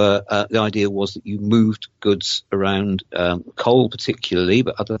 they were, the idea was that you moved goods around, coal particularly,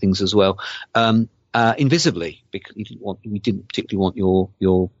 but other things as well, invisibly, because we didn't particularly want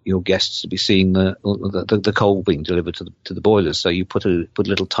your guests to be seeing the coal being delivered to the boilers. So you put a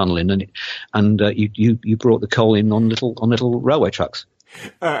little tunnel in, and you brought the coal in on little railway trucks.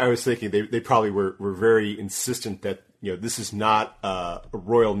 I was thinking they probably were very insistent that this is not a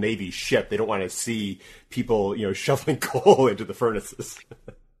Royal Navy ship. They don't want to see people shoveling coal into the furnaces.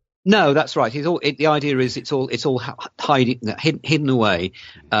 No, that's right. The idea is it's all hidden away,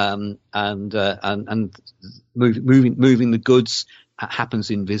 and moving the goods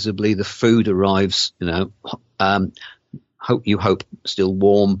happens invisibly. The food arrives, hope still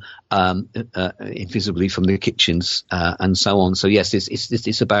warm, invisibly from the kitchens, and so on. So yes,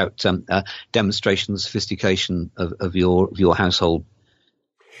 it's about demonstration, the sophistication of your household.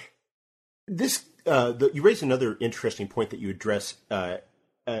 This you raised another interesting point that you address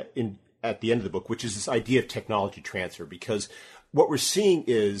at the end of the book, which is this idea of technology transfer, because what we're seeing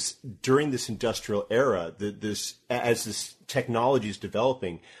is during this industrial era, as this technology is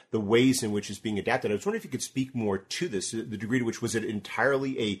developing, the ways in which it's being adapted. I was wondering if you could speak more to this, the degree to which was it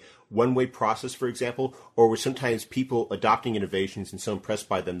entirely a one-way process, for example, or were sometimes people adopting innovations and so impressed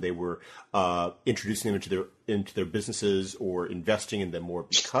by them they were introducing them into their businesses or investing in them more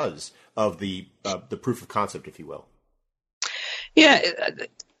because of the proof of concept, if you will. Yeah,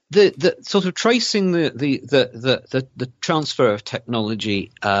 the sort of tracing the transfer of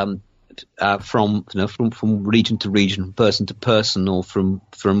technology from region to region, from person to person, or from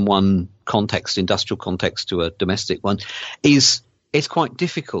one industrial context to a domestic one, is quite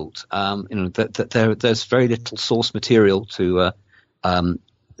difficult. There's very little source material to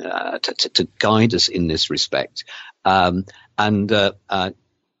guide us in this respect. One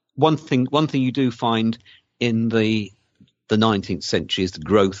thing you do find in the 19th century is the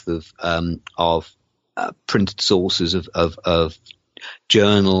growth of printed sources of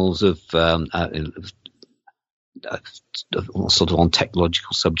journals of sort of on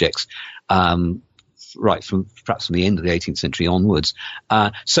technological subjects, right from the end of the 18th century onwards.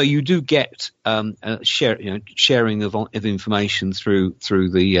 So you do get sharing of information through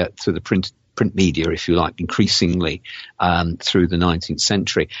the print media, if you like, increasingly through the 19th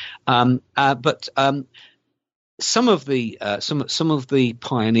century. But some of the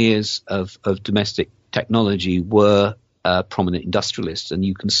pioneers of domestic technology were prominent industrialists, and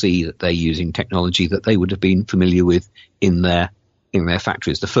you can see that they're using technology that they would have been familiar with in their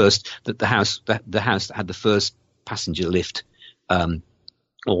factories. The house that had the first passenger lift,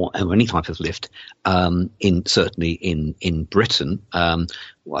 or any type of lift, certainly in Britain,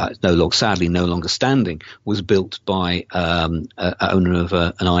 sadly no longer standing, was built by an owner of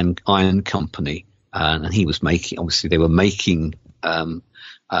an iron company. And they were making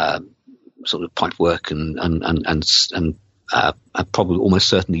sort of pipe work and probably almost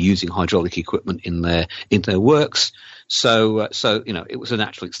certainly using hydraulic equipment in their works. So it was a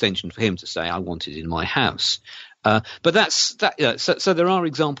natural extension for him to say, I want it in my house. But that's that. So there are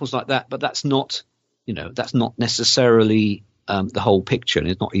examples like that, but that's not necessarily the whole picture, and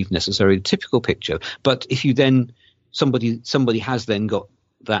it's not even necessarily the typical picture. But if you then somebody has then got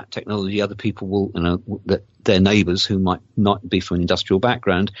that technology, other people will, that their neighbours who might not be from an industrial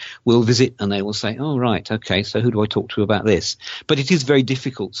background will visit, and they will say, "Oh, right, okay. So who do I talk to about this?" But it is very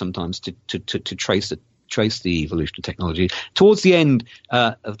difficult sometimes to trace the evolution of technology. Towards the end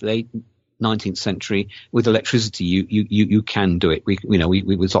of the 19th century, with electricity, you can do it. We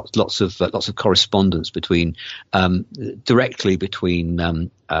with lots of correspondence between directly between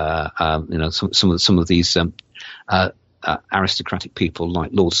some of these. Aristocratic people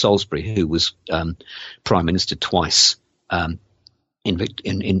like Lord Salisbury, who was prime minister twice in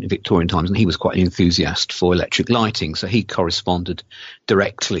Victorian times, and he was quite an enthusiast for electric lighting. So he corresponded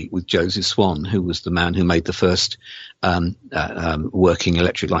directly with Joseph Swan, who was the man who made the first working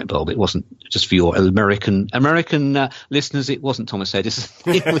electric light bulb. It wasn't, just for your American listeners, it wasn't Thomas Edison.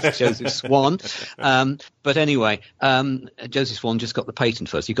 It was Joseph Swan. But anyway, Joseph Swan just got the patent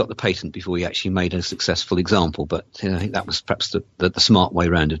first. He got the patent before he actually made a successful example. But I think that was perhaps the smart way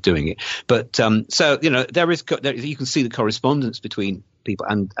around of doing it. But so there you can see the correspondence between people,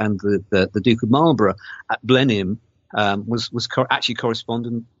 and the Duke of Marlborough at Blenheim was actually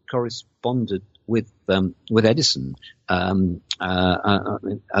corresponded with Edison in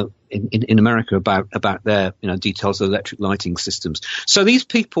America about their details of electric lighting systems. So these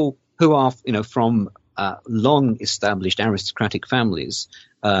people who are from long established aristocratic families,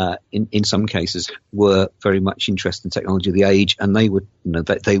 in some cases, were very much interested in technology of the age, and they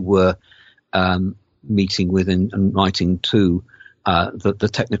were meeting with and writing to the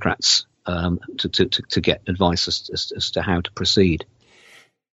technocrats to get advice as to how to proceed.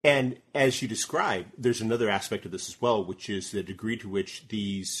 And as you describe, there's another aspect of this as well, which is the degree to which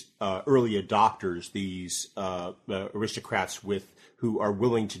these early adopters, these aristocrats who are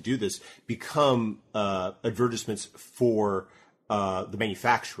willing to do this, become advertisements for the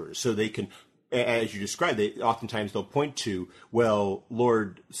manufacturers. So they can, as you described, oftentimes they'll point to, well,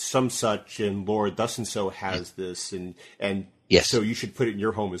 Lord some such and Lord thus and so has this, and yes. So you should put it in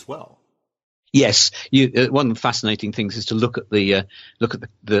your home as well. Yes, one of the fascinating things is to look at the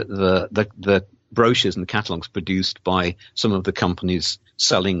brochures and the catalogs produced by some of the companies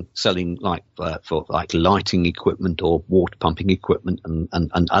selling for lighting equipment or water pumping equipment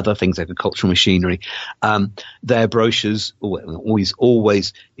and other things, agricultural machinery. Their brochures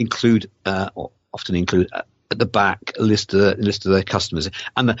always include or often include at the back a list of their customers,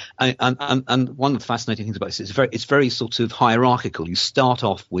 and one of the fascinating things about this is it's very sort of hierarchical. You start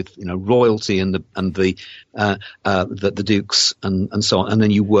off with royalty and the dukes and so on, and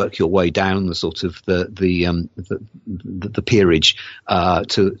then you work your way down the sort of the peerage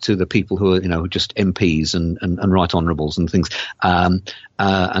to the people who are just MPs and right honourables and things, and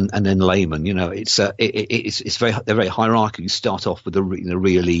then laymen. It's they're very hierarchical. You start off with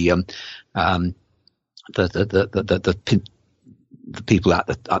really the people at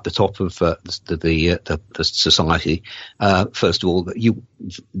the top of the society. First of all,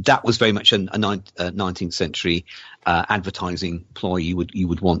 that was very much a 19th century advertising ploy. You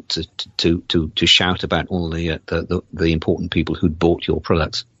would want to shout about all the important people who'd bought your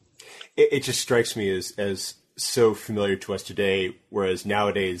products. It just strikes me as so familiar to us today, whereas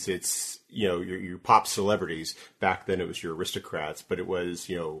nowadays it's your pop celebrities. Back then it was your aristocrats, but it was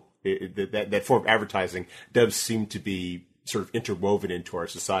that form of advertising does seem to be sort of interwoven into our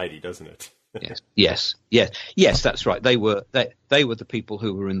society, doesn't it? Yes, that's right. They were the people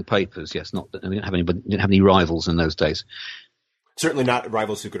who were in the papers. Yes, didn't have any rivals in those days. Certainly not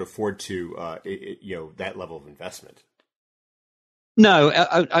rivals who could afford to that level of investment. No,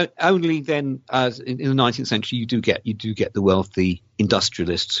 only then, as in the 19th century, you do get the wealthy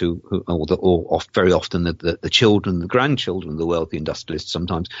industrialists or very often the children, the grandchildren of the wealthy industrialists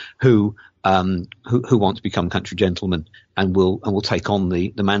sometimes, who want to become country gentlemen and will take on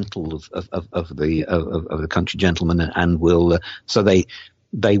the mantle of the country gentleman and will so they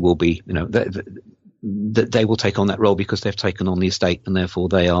will be they will take on that role because they've taken on the estate and therefore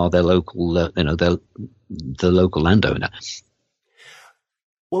they are their local the local landowner.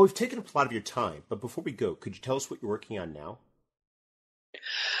 Well, we've taken up a lot of your time, but before we go, could you tell us what you're working on now?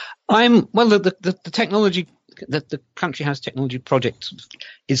 The technology that the Country House Technology Project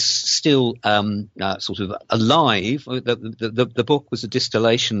is still sort of alive. The book was a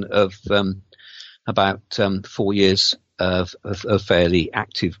distillation of about 4 years of fairly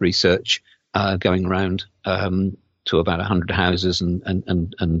active research going around to about 100 houses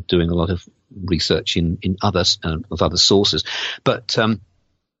and doing a lot of research in others of other sources, but.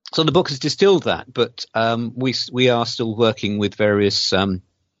 So the book has distilled that, but we are still working with various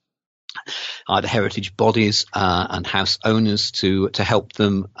either heritage bodies and house owners to help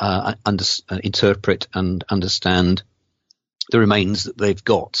them interpret and understand the remains that they've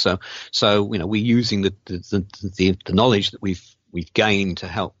got. So we're using the knowledge that we've gained to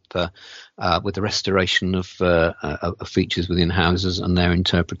help with the restoration of features within houses and their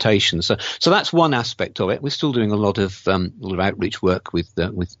interpretation. So that's one aspect of it. We're still doing a lot of outreach work with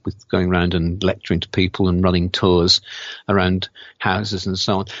going around and lecturing to people and running tours around houses and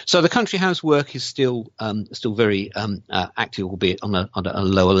so on. So the country house work is still very active, albeit on a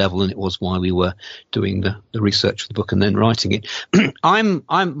lower level than it was while we were doing the research for the book and then writing it.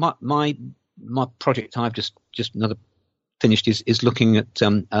 My project I've just another finished is looking at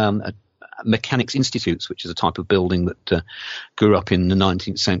mechanics institutes, which is a type of building that grew up in the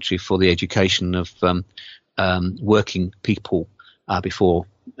 19th century for the education of working people before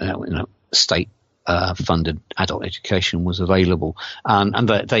state funded adult education was available, and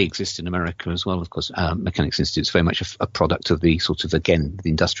they exist in America as well. Of course, mechanics institutes very much a product of the sort of the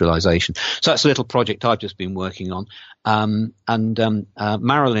industrialization. So that's a little project I've just been working on, and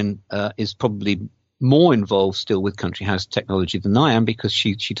Marilyn is probably more involved still with Country House Technology than I am, because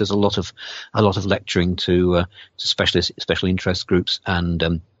she does a lot of lecturing to special interest groups,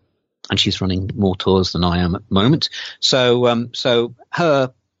 and she's running more tours than I am at the moment. So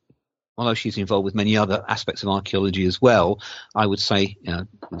her, although she's involved with many other aspects of archaeology as well, I would say the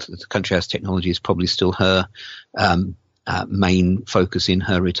Country House Technology is probably still her main focus in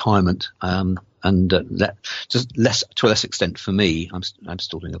her retirement, and just to a less extent for me, I'm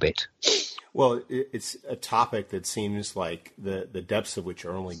still doing a bit. Well, it's a topic that seems like the depths of which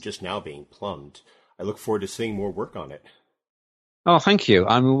are only just now being plumbed. I look forward to seeing more work on it. Oh, thank you.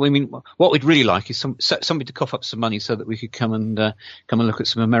 I mean, what we'd really like is somebody to cough up some money so that we could come and look at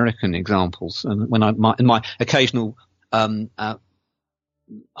some American examples. And when in my occasional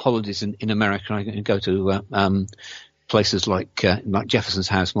holidays in America, I go to places like Jefferson's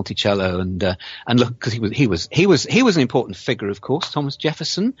house, Monticello, and look, because he was an important figure, of course, Thomas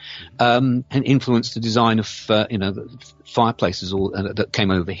Jefferson, and influenced the design of the fireplaces that came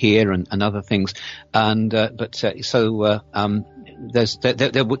over here and other things, and there's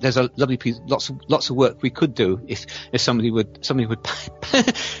a lovely piece, lots of work we could do if somebody would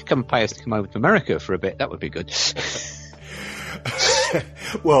come and pay us to come over to America for a bit. That would be good.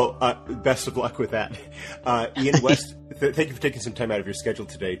 Well, best of luck with that. Ian West, thank you for taking some time out of your schedule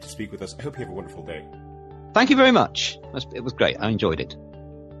today to speak with us. I hope you have a wonderful day. Thank you very much. It was great. I enjoyed it.